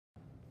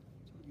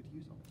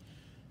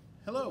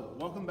Hello,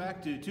 welcome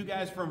back to Two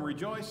Guys from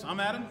Rejoice. I'm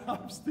Adam.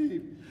 I'm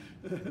Steve,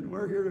 and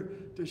we're here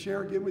to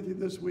share again with you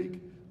this week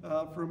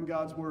from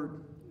God's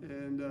Word.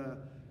 And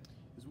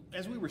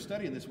as we were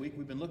studying this week,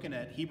 we've been looking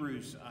at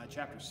Hebrews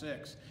chapter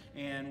 6,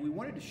 and we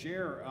wanted to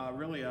share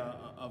really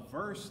a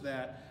verse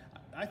that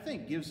I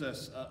think gives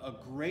us a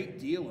great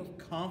deal of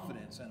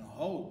confidence and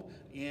hope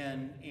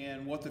in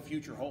what the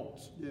future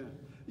holds. yeah,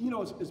 you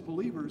know, as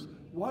believers,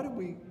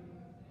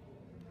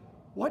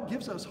 what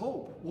gives us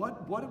hope?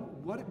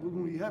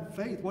 When we have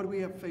faith, what do we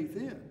have faith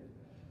in?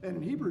 And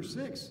in Hebrews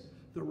 6,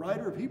 the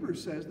writer of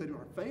Hebrews says that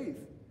our faith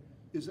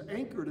is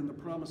anchored in the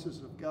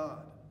promises of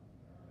God.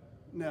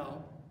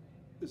 Now,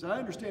 as I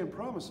understand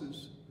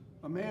promises,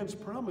 a man's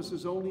promise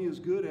is only as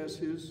good as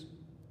his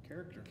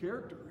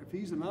character. If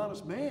he's an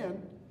honest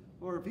man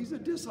or if he's a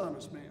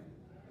dishonest man.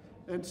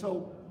 And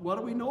so what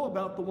do we know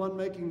about the one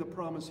making the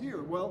promise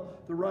here? Well,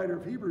 the writer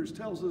of Hebrews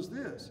tells us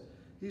this.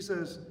 He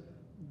says,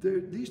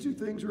 these two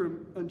things are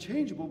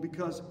unchangeable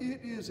because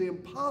it is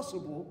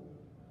impossible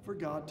for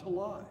God to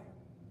lie.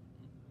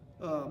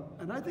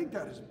 And I think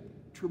that is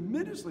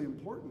tremendously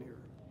important here.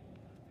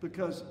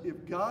 Because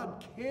if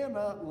God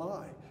cannot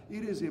lie,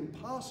 it is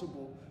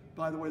impossible.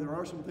 By the way, there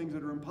are some things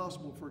that are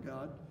impossible for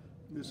God.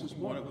 This is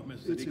one of them.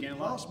 It's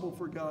impossible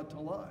for God to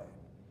lie.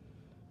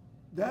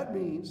 That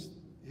means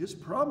His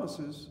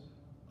promises,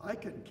 I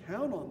can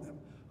count on them.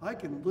 I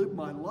can live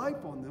my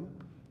life on them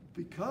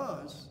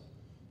because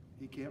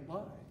He can't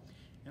lie.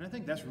 And I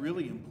think that's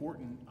really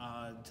important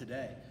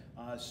today.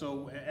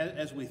 So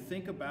as we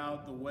think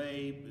about the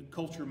way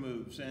culture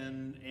moves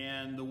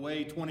and the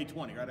way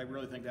 2020, right? I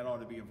really think that ought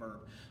to be a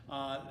verb.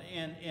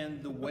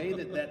 And the way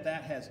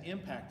that has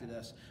impacted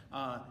us,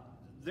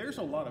 there's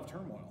a lot of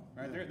turmoil,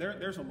 right?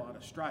 There's a lot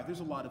of strife. There's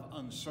a lot of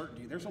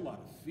uncertainty. There's a lot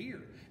of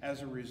fear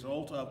as a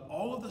result of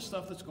all of the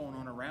stuff that's going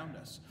on around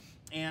us.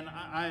 And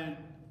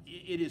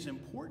it is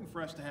important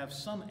for us to have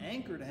some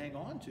anchor to hang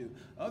on to.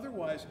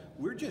 Otherwise,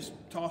 we're just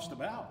tossed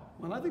about.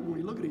 Well, I think when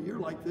we look at a year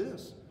like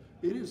this,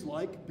 it is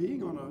like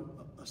being on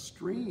a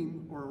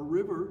stream or a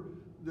river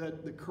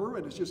that the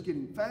current is just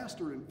getting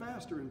faster and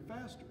faster and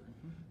faster.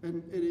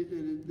 And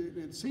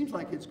it seems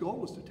like its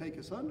goal is to take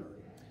us under.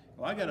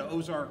 Well, I got an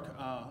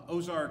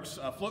Ozarks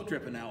float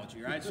trip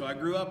analogy, right? So I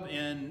grew up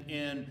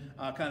in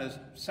kind of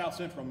south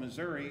central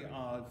Missouri,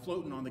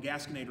 floating on the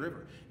Gasconade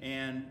River,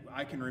 and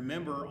I can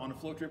remember on a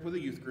float trip with a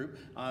youth group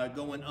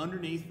going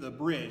underneath the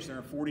bridge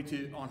there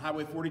on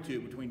Highway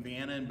 42 between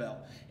Vienna and Bell,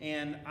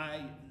 and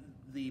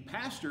the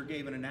pastor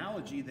gave an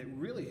analogy that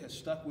really has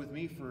stuck with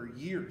me for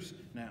years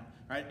now.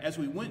 Right? As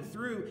we went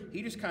through,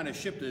 he just kind of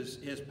shipped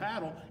his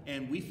paddle,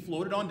 and we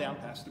floated on down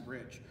past the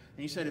bridge.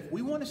 And he said, if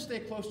we want to stay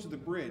close to the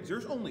bridge,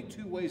 there's only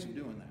two ways of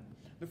doing that.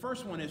 The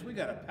first one is we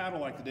got to paddle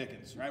like the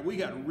Dickens, right? We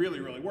got to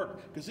really, really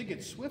work because it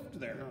gets swift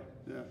there.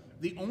 Yeah.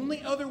 The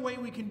only other way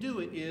we can do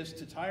it is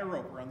to tie a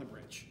rope around the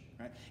bridge,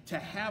 right? To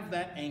have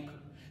that anchor.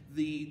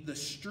 The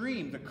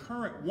stream, the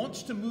current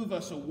wants to move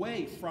us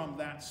away from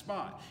that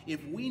spot.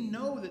 If we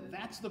know that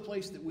that's the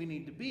place that we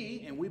need to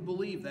be, and we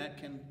believe that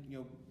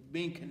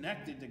being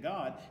connected to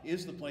God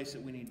is the place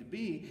that we need to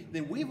be,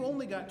 then we've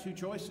only got two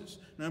choices.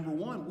 Number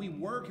one, we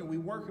work and we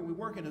work and we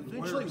work, and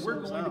eventually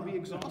we're going to be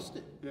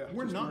exhausted. Yeah,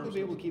 we're not going to be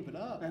able to keep it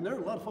up. And there are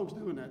a lot of folks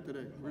doing that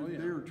today.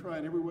 They're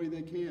trying every way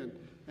they can,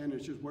 and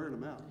it's just wearing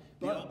them out.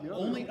 But the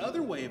only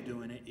other way of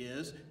doing it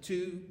is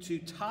to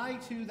tie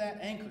to that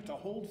anchor, to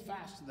hold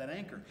fast to that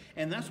anchor.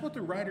 And that's what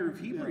the writer of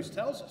Hebrews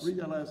tells us. Read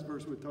that last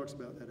verse where it talks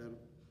about that, Adam.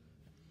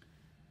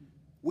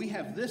 We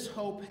have this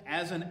hope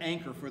as an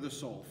anchor for the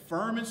soul,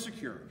 firm and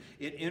secure.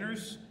 It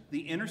enters the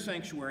inner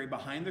sanctuary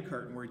behind the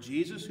curtain where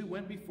Jesus, who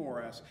went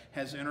before us,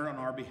 has entered on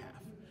our behalf.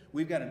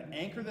 We've got an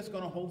anchor that's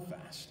going to hold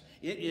fast.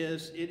 It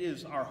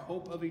is our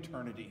hope of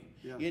eternity.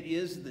 Yeah. It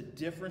is the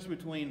difference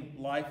between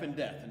life and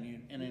death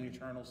in an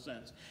eternal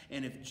sense.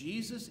 And if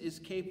Jesus is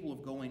capable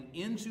of going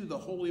into the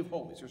Holy of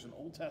Holies, there's an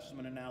Old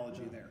Testament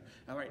analogy there.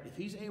 All right, if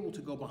he's able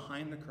to go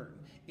behind the curtain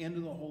into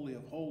the Holy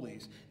of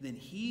Holies, then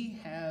he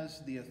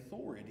has the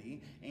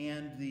authority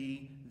and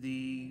the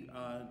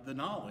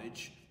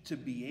knowledge to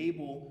be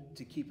able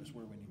to keep us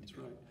where we need to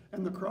be. Right.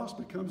 And the cross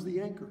becomes the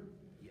anchor.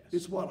 Yes.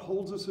 It's what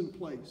holds us in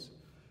place.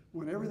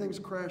 When everything's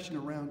crashing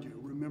around you,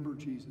 remember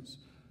Jesus.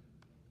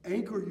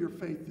 Anchor your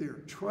faith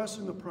there. Trust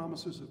in the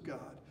promises of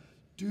God.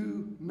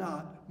 Do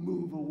not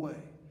move away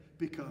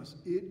because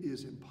it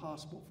is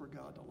impossible for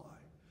God to lie.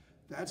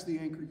 That's the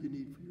anchor you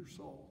need for your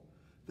soul.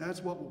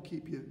 That's what will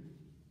keep you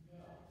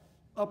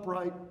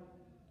upright,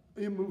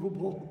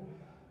 immovable,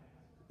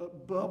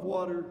 above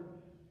water.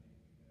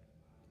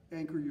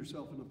 Anchor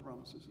yourself in the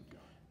promises of God.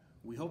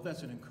 We hope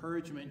that's an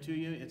encouragement to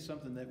you. It's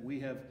something that we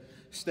have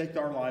staked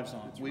our lives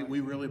on. We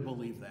really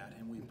believe that,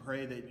 and we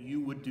pray that you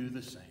would do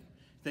the same.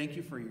 Thank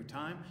you for your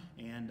time,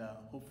 and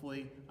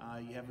hopefully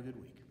you have a good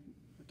week.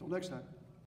 Until next time.